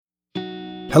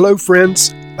Hello,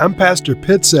 friends. I'm Pastor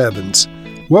Pitts Evans.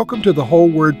 Welcome to the Whole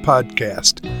Word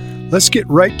Podcast. Let's get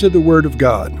right to the Word of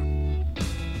God.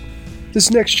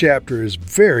 This next chapter is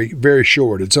very, very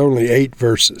short. It's only 8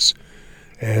 verses.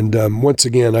 And once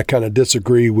again, I kind of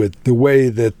disagree with the way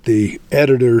that the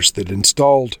editors that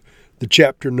installed the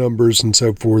chapter numbers and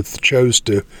so forth chose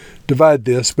to divide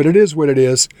this, but it is what it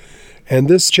is. And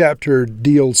this chapter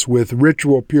deals with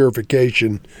ritual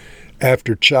purification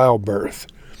after childbirth.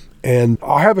 And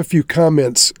I'll have a few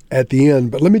comments at the end,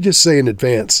 but let me just say in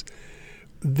advance,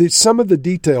 some of the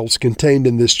details contained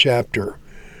in this chapter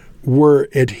were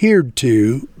adhered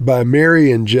to by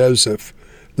Mary and Joseph,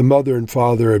 the mother and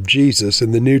father of Jesus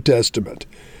in the New Testament.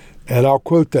 And I'll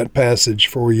quote that passage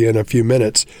for you in a few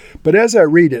minutes. But as I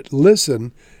read it,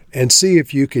 listen and see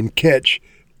if you can catch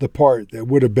the part that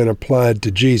would have been applied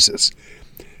to Jesus.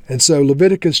 And so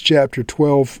Leviticus chapter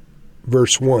 12,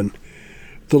 verse 1.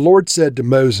 The Lord said to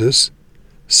Moses,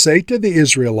 "Say to the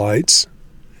Israelites,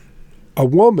 a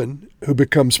woman who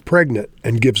becomes pregnant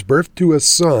and gives birth to a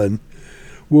son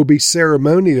will be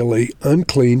ceremonially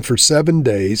unclean for 7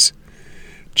 days,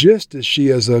 just as she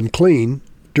is unclean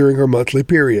during her monthly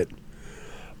period.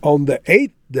 On the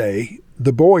 8th day,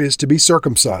 the boy is to be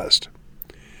circumcised.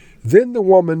 Then the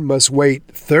woman must wait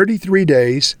 33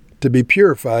 days to be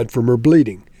purified from her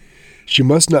bleeding. She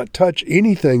must not touch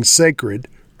anything sacred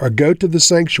or go to the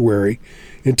sanctuary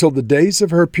until the days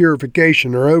of her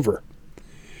purification are over.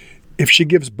 If she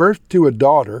gives birth to a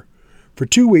daughter, for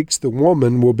 2 weeks the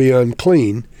woman will be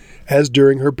unclean, as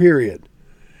during her period.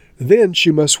 Then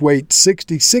she must wait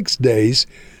 66 days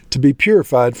to be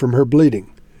purified from her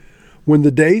bleeding. When the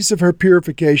days of her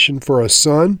purification for a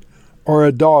son or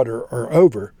a daughter are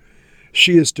over,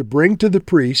 she is to bring to the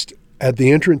priest at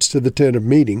the entrance to the tent of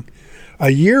meeting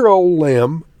a year-old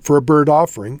lamb for a burnt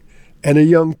offering, and a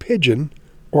young pigeon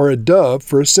or a dove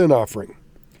for a sin offering.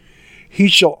 He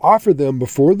shall offer them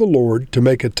before the Lord to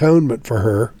make atonement for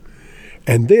her,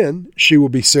 and then she will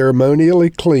be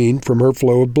ceremonially clean from her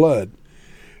flow of blood.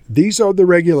 These are the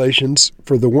regulations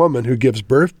for the woman who gives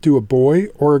birth to a boy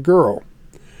or a girl.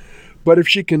 But if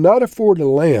she cannot afford a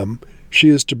lamb, she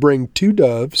is to bring 2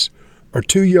 doves or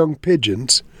 2 young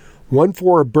pigeons, one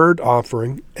for a burnt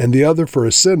offering and the other for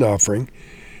a sin offering.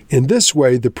 In this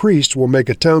way, the priest will make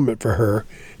atonement for her,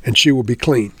 and she will be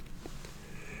clean."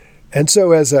 And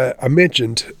so, as I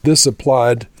mentioned, this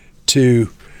applied to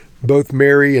both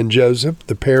Mary and Joseph,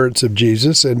 the parents of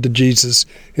Jesus, and to Jesus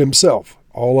himself.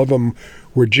 All of them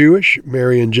were Jewish.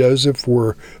 Mary and Joseph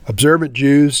were observant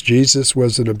Jews. Jesus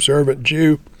was an observant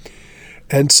Jew.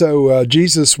 And so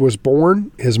Jesus was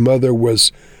born. His mother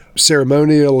was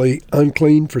ceremonially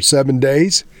unclean for 7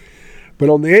 days. But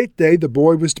on the 8th day, the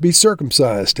boy was to be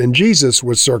circumcised, and Jesus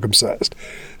was circumcised.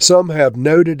 Some have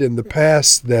noted in the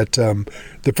past that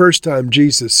the first time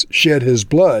Jesus shed his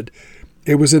blood,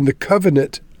 it was in the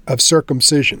covenant of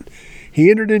circumcision.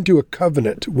 He entered into a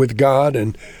covenant with God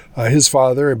and his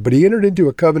father, but he entered into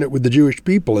a covenant with the Jewish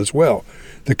people as well,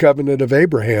 the covenant of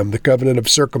Abraham, the covenant of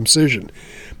circumcision.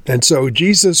 And so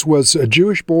Jesus was a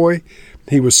Jewish boy.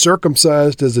 He was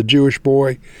circumcised as a Jewish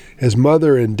boy. His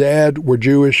mother and dad were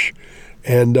Jewish.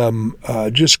 And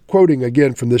just quoting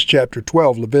again from this chapter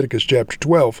 12, Leviticus chapter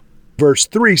 12, verse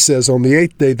 3 says, "On the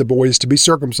 8th day the boy is to be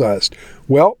circumcised."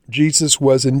 Well, Jesus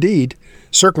was indeed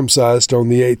circumcised on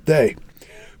the 8th day.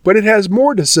 But it has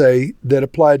more to say that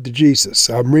applied to Jesus.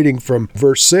 I'm reading from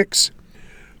verse 6.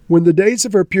 "When the days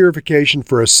of her purification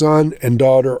for a son and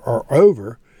daughter are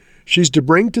over, she's to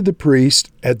bring to the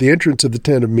priest at the entrance of the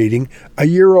tent of meeting a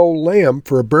year-old lamb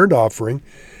for a burnt offering,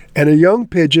 and a young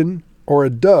pigeon or a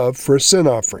dove for a sin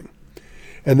offering.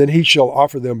 And then he shall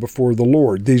offer them before the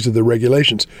Lord." These are the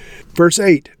regulations. Verse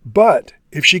 8, "But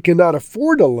if she cannot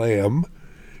afford a lamb,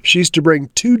 she's to bring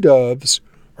 2 doves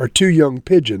or 2 young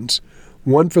pigeons,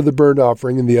 one for the burnt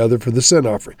offering and the other for the sin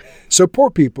offering." So poor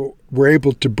people were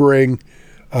able to bring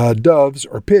doves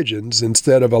or pigeons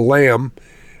instead of a lamb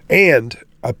and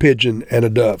a pigeon and a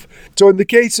dove. So in the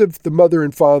case of the mother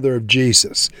and father of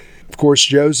Jesus, of course,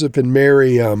 Joseph and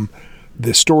Mary,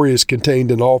 the story is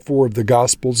contained in all 4 of the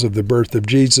Gospels of the birth of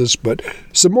Jesus, but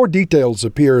some more details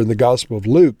appear in the Gospel of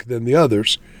Luke than the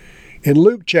others. In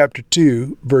Luke chapter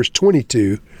 2, verse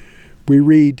 22, we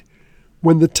read,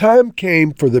 "When the time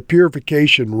came for the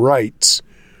purification rites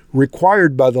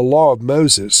required by the law of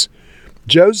Moses,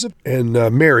 Joseph and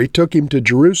Mary took him to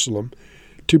Jerusalem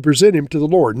to present him to the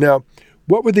Lord." Now,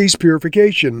 what were these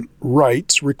purification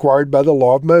rites required by the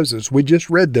law of Moses? We just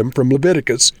read them from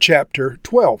Leviticus chapter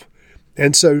 12.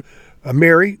 And so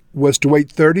Mary was to wait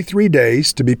 33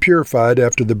 days to be purified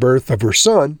after the birth of her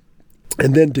son,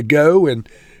 and then to go and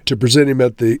to present him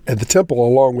at the temple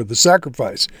along with the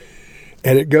sacrifice.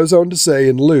 And it goes on to say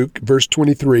in Luke, verse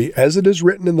 23, as it is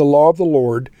written in the law of the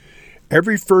Lord,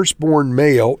 every firstborn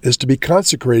male is to be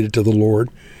consecrated to the Lord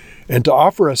and to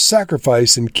offer a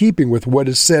sacrifice in keeping with what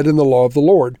is said in the law of the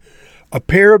Lord, a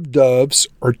pair of doves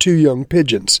or 2 young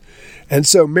pigeons. And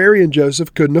so Mary and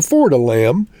Joseph couldn't afford a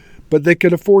lamb, but they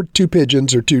could afford 2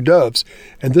 pigeons or 2 doves.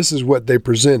 And this is what they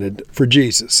presented for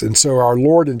Jesus. And so our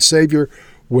Lord and Savior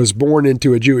was born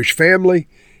into a Jewish family.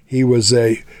 He was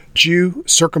a Jew,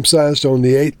 circumcised on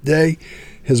the 8th day.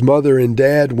 His mother and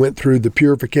dad went through the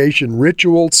purification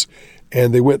rituals,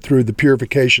 and they went through the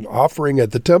purification offering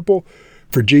at the temple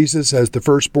for Jesus as the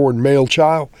firstborn male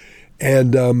child.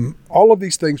 And all of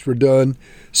these things were done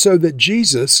so that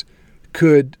Jesus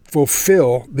could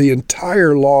fulfill the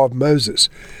entire law of Moses.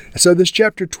 So this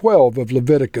chapter 12 of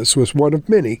Leviticus was one of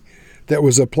many that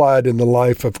was applied in the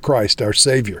life of Christ, our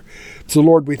Savior. So,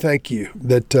 Lord, we thank you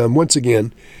that once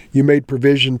again you made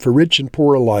provision for rich and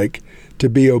poor alike to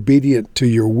be obedient to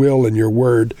your will and your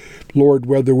word. Lord,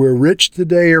 whether we're rich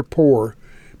today or poor,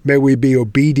 may we be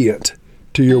obedient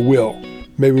to your will.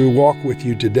 May we walk with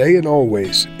you today and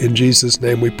always. In Jesus'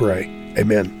 name we pray.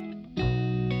 Amen.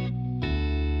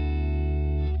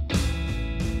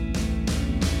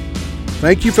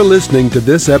 Thank you for listening to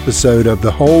this episode of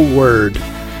The Whole Word.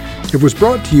 It was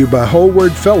brought to you by Whole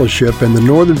Word Fellowship and the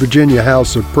Northern Virginia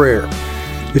House of Prayer.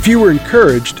 If you were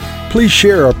encouraged, please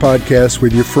share our podcast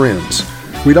with your friends.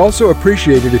 We'd also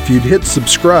appreciate it if you'd hit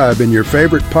subscribe in your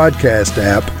favorite podcast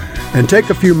app and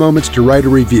take a few moments to write a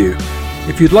review.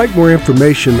 If you'd like more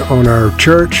information on our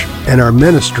church and our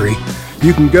ministry,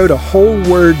 you can go to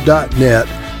wholeword.net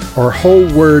or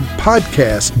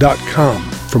wholewordpodcast.com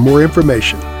for more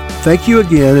information. Thank you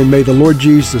again, and may the Lord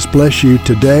Jesus bless you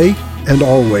today and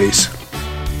always.